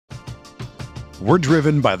We're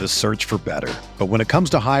driven by the search for better. But when it comes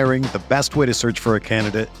to hiring, the best way to search for a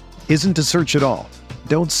candidate isn't to search at all.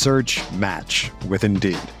 Don't search, match with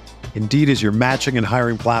Indeed. Indeed is your matching and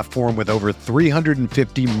hiring platform with over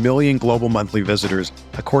 350 million global monthly visitors,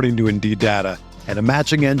 according to Indeed data, and a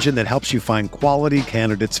matching engine that helps you find quality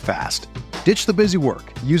candidates fast. Ditch the busy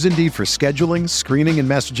work. Use Indeed for scheduling, screening, and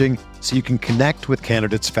messaging so you can connect with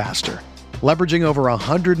candidates faster. Leveraging over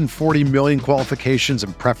 140 million qualifications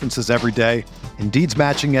and preferences every day, Indeed's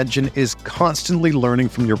matching engine is constantly learning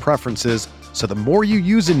from your preferences, so the more you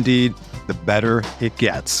use Indeed, the better it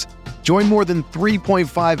gets. Join more than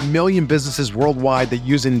 3.5 million businesses worldwide that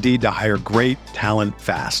use Indeed to hire great talent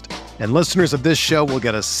fast. And listeners of this show will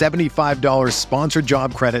get a $75 sponsored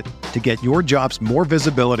job credit to get your jobs more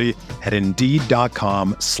visibility at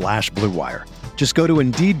Indeed.com/Blue Wire. Just go to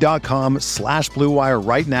Indeed.com/Blue Wire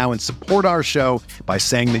right now and support our show by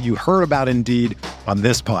saying that you heard about Indeed on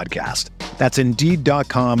this podcast. That's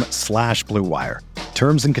Indeed.com/Blue Wire.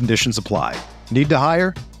 Terms and conditions apply. Need to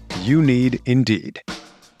hire? You need Indeed.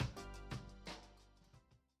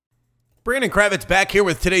 Brandon Kravitz back here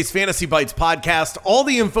with today's Fantasy Bites podcast. All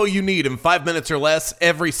the info you need in 5 minutes or less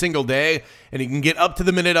every single day. And you can get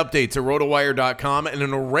up-to-the-minute updates at rotowire.com and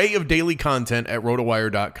an array of daily content at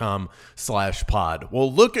rotowire.com/pod.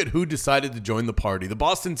 Well, look at who decided to join the party. The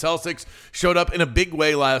Boston Celtics showed up in a big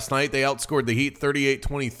way last night. They outscored the Heat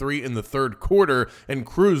 38-23 in the third quarter and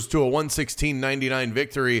cruised to a 116-99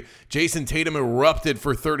 victory. Jason Tatum erupted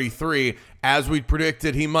for 33, as we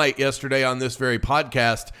predicted he might yesterday on this very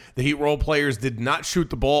podcast. The Heat role players did not shoot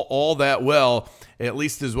the ball all that well, at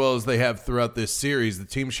least as well as they have throughout this series. The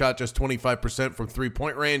team shot just 25% from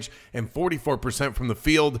three-point range and 44% from the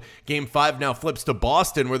field. Game 5 now flips to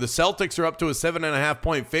Boston, where the Celtics are up to a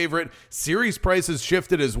 7.5-point favorite. Series prices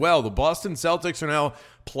shifted as well. The Boston Celtics are now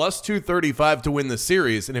plus 235 to win the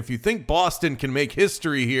series. And if you think Boston can make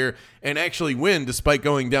history here and actually win despite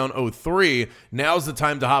going down 0-3, now's the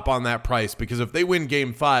time to hop on that price, because if they win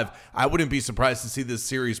Game 5, I wouldn't be surprised to see this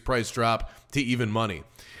series price drop to even money.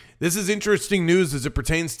 This is interesting news as it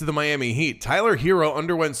pertains to the Miami Heat. Tyler Herro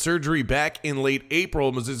underwent surgery back in late April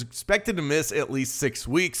and was expected to miss at least 6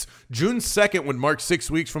 weeks. June 2nd would mark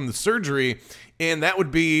 6 weeks from the surgery, and that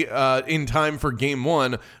would be in time for Game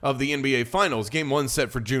 1 of the NBA Finals. Game 1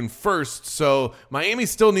 set for June 1st, so Miami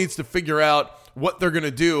still needs to figure out what they're going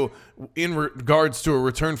to do in regards to a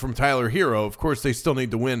return from Tyler Herro. Of course, they still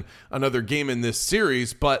need to win another game in this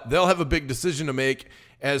series, but they'll have a big decision to make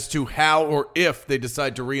as to how or if they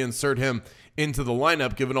decide to reinsert him into the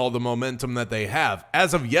lineup, given all the momentum that they have.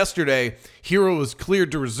 As of yesterday, Herro was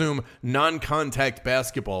cleared to resume non-contact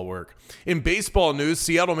basketball work. In baseball news,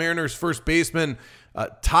 Seattle Mariners first baseman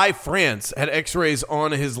Ty France had x-rays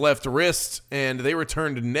on his left wrist, and they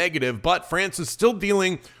returned negative, but France is still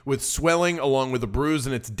dealing with swelling along with a bruise,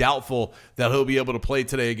 and it's doubtful that he'll be able to play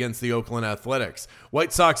today against the Oakland Athletics.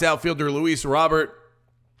 White Sox outfielder Luis Robert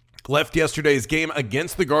left yesterday's game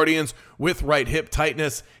against the Guardians with right hip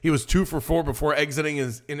tightness. He was 2 for 4 before exiting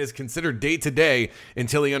and is considered day-to-day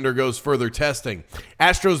until he undergoes further testing.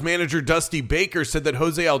 Astros manager Dusty Baker said that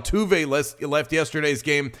Jose Altuve left yesterday's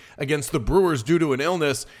game against the Brewers due to an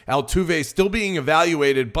illness. Altuve still being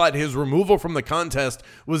evaluated, but his removal from the contest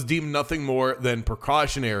was deemed nothing more than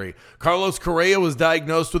precautionary. Carlos Correa was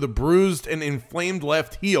diagnosed with a bruised and inflamed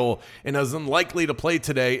left heel and is unlikely to play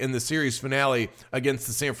today in the series finale against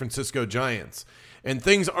the San Francisco Giants. And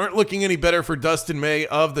things aren't looking any better for Dustin May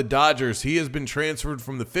of the Dodgers. He has been transferred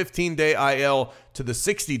from the 15-day IL to the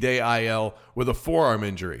 60-day IL with a forearm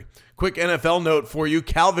injury. Quick NFL note for you.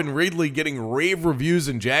 Calvin Ridley getting rave reviews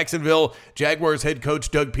in Jacksonville. Jaguars head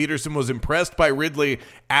coach Doug Peterson was impressed by Ridley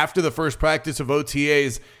after the first practice of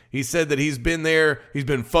OTAs. He said that he's been there, he's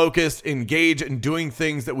been focused, engaged, and doing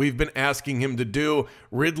things that we've been asking him to do.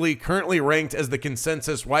 Ridley currently ranked as the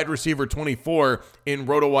consensus wide receiver 24 in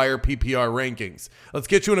RotoWire PPR rankings. Let's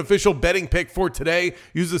get you an official betting pick for today.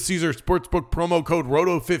 Use the Caesar Sportsbook promo code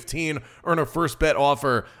ROTO15. Earn a first bet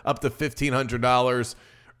offer up to $1,500.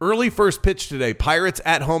 Early first pitch today, Pirates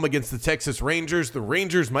at home against the Texas Rangers. The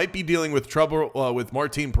Rangers might be dealing with trouble with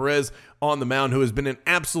Martin Perez on the mound, who has been an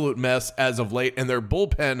absolute mess as of late, and their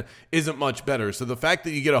bullpen isn't much better. So the fact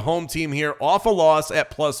that you get a home team here off a loss at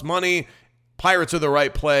plus money, Pirates are the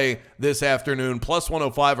right play this afternoon, plus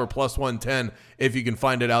 105 or plus 110 if you can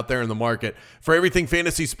find it out there in the market. For everything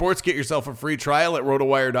fantasy sports, get yourself a free trial at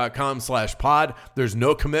rotowire.com/pod. There's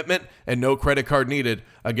no commitment and no credit card needed.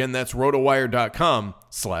 Again, that's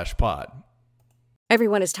rotowire.com/pod.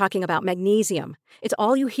 Everyone is talking about magnesium. It's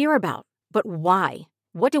all you hear about. But why?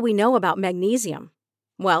 What do we know about magnesium?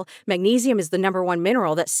 Well, magnesium is the number one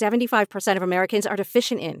mineral that 75% of Americans are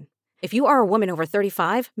deficient in. If you are a woman over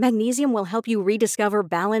 35, magnesium will help you rediscover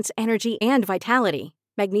balance, energy, and vitality.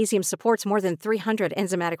 Magnesium supports more than 300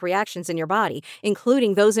 enzymatic reactions in your body,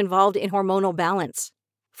 including those involved in hormonal balance.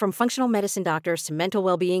 From functional medicine doctors to mental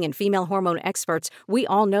well-being and female hormone experts, we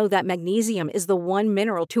all know that magnesium is the one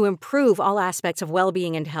mineral to improve all aspects of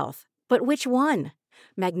well-being and health. But which one?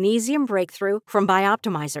 Magnesium Breakthrough from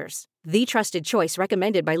Bioptimizers, the trusted choice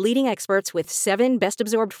recommended by leading experts with 7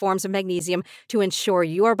 best-absorbed forms of magnesium to ensure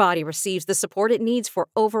your body receives the support it needs for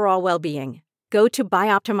overall well-being. Go to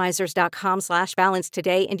bioptimizers.com/balance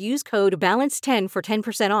today and use code BALANCE10 for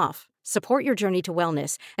 10% off. Support your journey to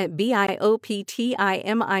wellness at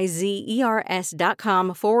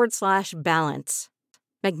bioptimizers.com/balance.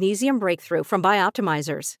 Magnesium Breakthrough from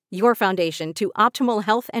Bioptimizers, your foundation to optimal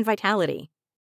health and vitality.